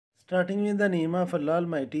Starting with the name of Allah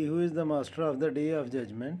Almighty, who is the master of the day of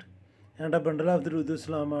judgment, and a bundle of Durood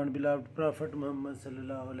Salam on beloved Prophet Muhammad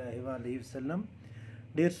sallallahu alaihi wasallam.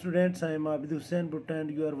 Dear students, I am Abid Hussain Butta and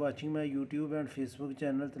you are watching my YouTube and Facebook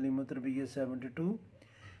channel Talim Tarbiyya 72.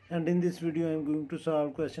 And in this video, I am going to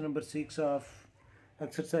solve question number 6 of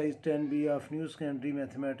exercise 10B of New Secondary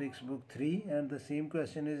Mathematics book 3, and the same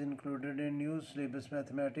question is included in New Syllabus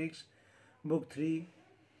Mathematics book 3.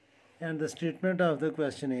 And the statement of the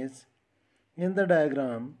question is, in the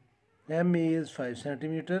diagram, MA is 5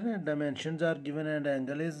 centimeter and dimensions are given and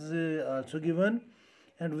angle is also given,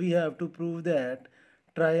 and we have to prove that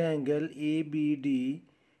triangle ABD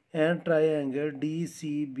and triangle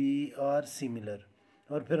DCB are similar,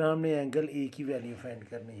 और फिर हमने angle A की value find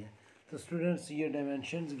करनी है. तो students ये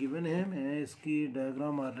dimensions given है, मैं इसकी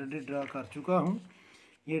डायग्राम ऑलरेडी ड्रा कर चुका हूँ.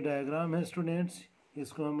 ये डायग्राम है स्टूडेंट्स,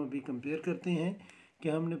 इसको हम अभी कंपेयर करते हैं कि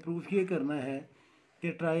हमने प्रूफ ये करना है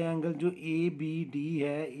कि ट्रायंगल जो ए बी डी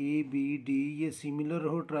है, ए बी डी ये सिमिलर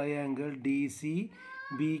हो ट्रायंगल डी सी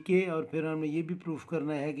बी के, और फिर हमने ये भी प्रूफ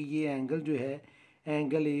करना है कि ये एंगल जो है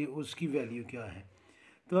एंगल ए उसकी वैल्यू क्या है.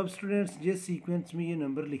 तो अब स्टूडेंट्स जिस सीक्वेंस में ये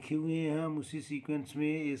नंबर लिखे हुए हैं हम उसी सीक्वेंस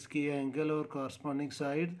में इसके एंगल और कॉरस्पॉन्डिंग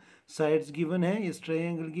साइड्स गिवन है. इस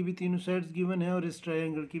ट्रायंगल की भी तीनों साइड्स गिवन है और इस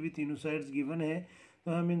ट्रायंगल की भी तीनों साइड्स गिवन है.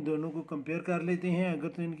 तो हम इन दोनों को कंपेयर कर लेते हैं. अगर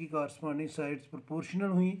तो इनकी कॉरस्पॉन्डिंग साइड्स प्रोपोर्शनल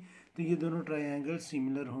हुई तो ये दोनों ट्रायंगल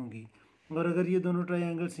सिमिलर होंगी, और अगर ये दोनों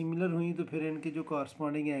ट्रायंगल सिमिलर हुई तो फिर इनके जो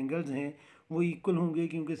कॉरस्पॉन्डिंग एंगल्स हैं वो इक्वल होंगे,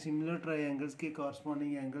 क्योंकि सिमिलर ट्रायंगल्स के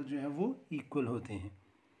कॉरस्पॉन्डिंग एंगल जो हैं वो इक्वल होते हैं.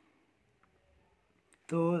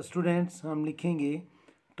 तो स्टूडेंट्स हम लिखेंगे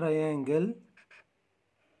triangle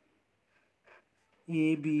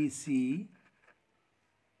A B C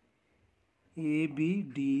A B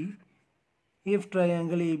D. If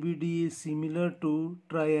triangle ABD is similar to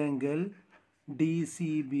triangle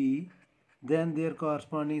DCB, then their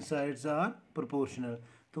corresponding sides are proportional.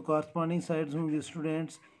 तो corresponding sides होंगे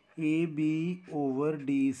स्टूडेंट्स AB over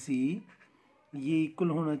DC, ये इक्वल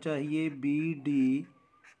होना चाहिए BD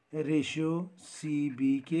रेशो CB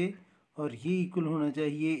के, और ये equal होना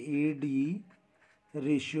चाहिए AD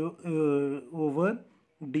रेशो ओवर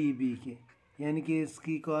DB के, यानी कि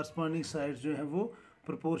इसकी कॉरस्पॉन्डिंग साइड्स जो है वो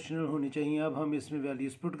प्रोपोर्शनल होनी चाहिए. अब हम इसमें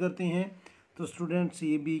वैल्यूज पुट करते हैं. तो स्टूडेंट्स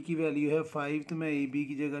ए बी की वैल्यू है 5, तो मैं ए बी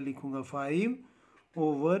की जगह लिखूँगा 5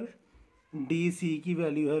 ओवर डी सी की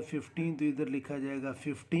वैल्यू है 15, तो इधर लिखा जाएगा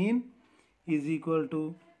 15 इज इक्वल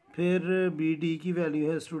टू, फिर बी डी की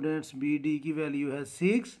वैल्यू है स्टूडेंट्स, बी डी की वैल्यू है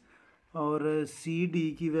 6, और सी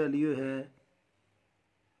डी की वैल्यू है,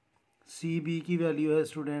 सी बी की वैल्यू है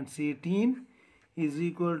students 18 is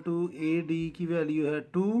equal to A D की वैल्यू है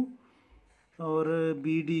 2 और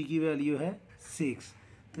बी डी की वैल्यू है 6.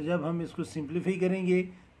 तो जब हम इसको सिंप्लीफाई करेंगे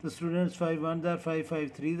तो स्टूडेंट्स 5 1 जार 5 5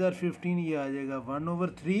 3 जार 15, ये आ जाएगा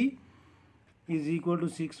 1/3 इज इक्वल टू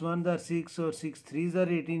 6 1 जार 6 और 6 3 जार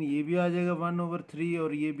 18, ये भी आ जाएगा 1/3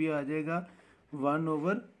 और ये भी आ जाएगा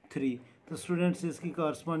 1/3. तो स्टूडेंट्स इसकी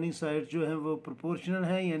कॉरस्पॉन्डिंग साइड जो है वो प्रोपोर्शनल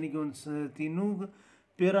है, यानी कि उन तीनों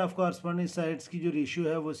पेयर ऑफ कॉरस्पॉन्डिंग साइड्स की जो रेशियो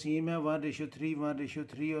है वो सेम है, 1:3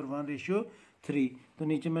 1:3 और 1:3. तो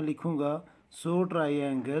नीचे मैं लिखूँगा So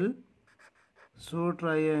triangle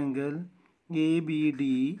ABD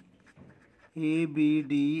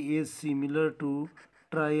is similar to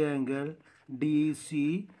triangle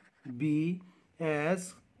DCB as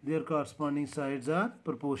their corresponding sides are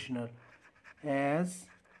proportional. As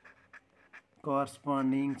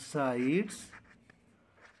corresponding sides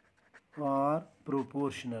are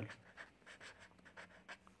proportional.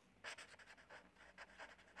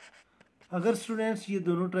 अगर स्टूडेंट्स ये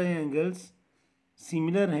दोनों ट्रायंगल्स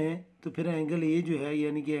सिमिलर हैं तो फिर एंगल ए जो है,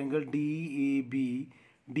 यानी कि एंगल डी ए बी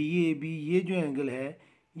ये जो एंगल है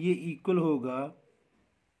ये इक्वल होगा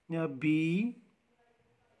या बी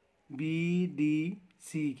डी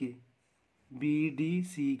सी के,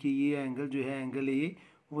 ये एंगल जो है एंगल ए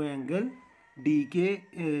वो एंगल डी के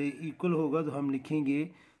इक्वल होगा. तो हम लिखेंगे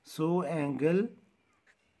so angle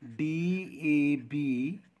D A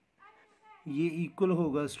B ये इक्वल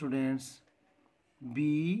होगा स्टूडेंट्स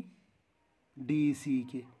बी डी सी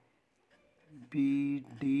के,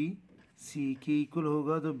 इक्वल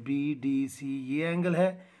होगा. तो बी डी सी ये एंगल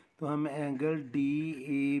है, तो हम एंगल डी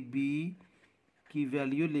ए बी की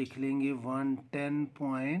वैल्यू लिख लेंगे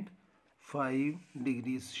 110.5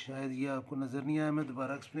 डिग्री. शायद ये आपको नज़र नहीं आया, मैं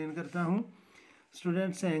दोबारा एक्सप्लेन करता हूँ.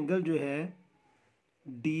 स्टूडेंट्स एंगल जो है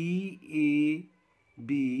डी ए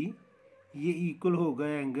बी ये इक्वल होगा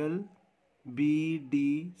एंगल बी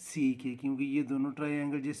डी सी के, क्योंकि ये दोनों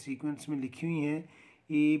ट्रायंगल जिस सीक्वेंस में लिखी हुई हैं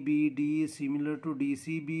A B D similar to D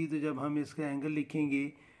C B. तो जब हम इसका एंगल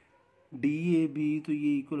लिखेंगे DAB तो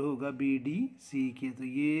ये इक्वल होगा BDC के। तो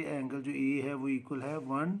ये एंगल जो ए है वो इक्वल है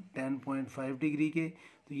 110.5 डिग्री के।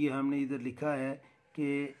 तो ये हमने इधर लिखा है कि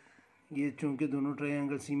ये चूँकि दोनों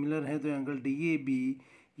ट्रायंगल सिमिलर हैं तो एंगल DAB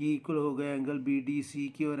ये इक्वल होगा एंगल BDC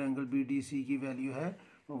की, और एंगल BDC की वैल्यू है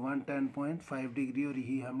वो 110.5 डिग्री, और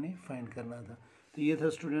यही हमने फाइंड करना था। तो ये था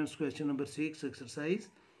students question number 6 exercise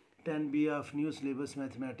 10B of new syllabus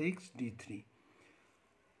mathematics D3।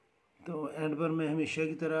 तो एंड पर मैं हमेशा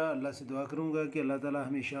की तरह अल्लाह से दुआ करूँगा कि अल्लाह ताला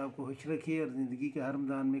हमेशा आपको खुश रखे और ज़िंदगी के हर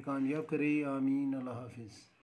मैदान में कामयाब करे। आमीन। अल्लाह हाफिज़।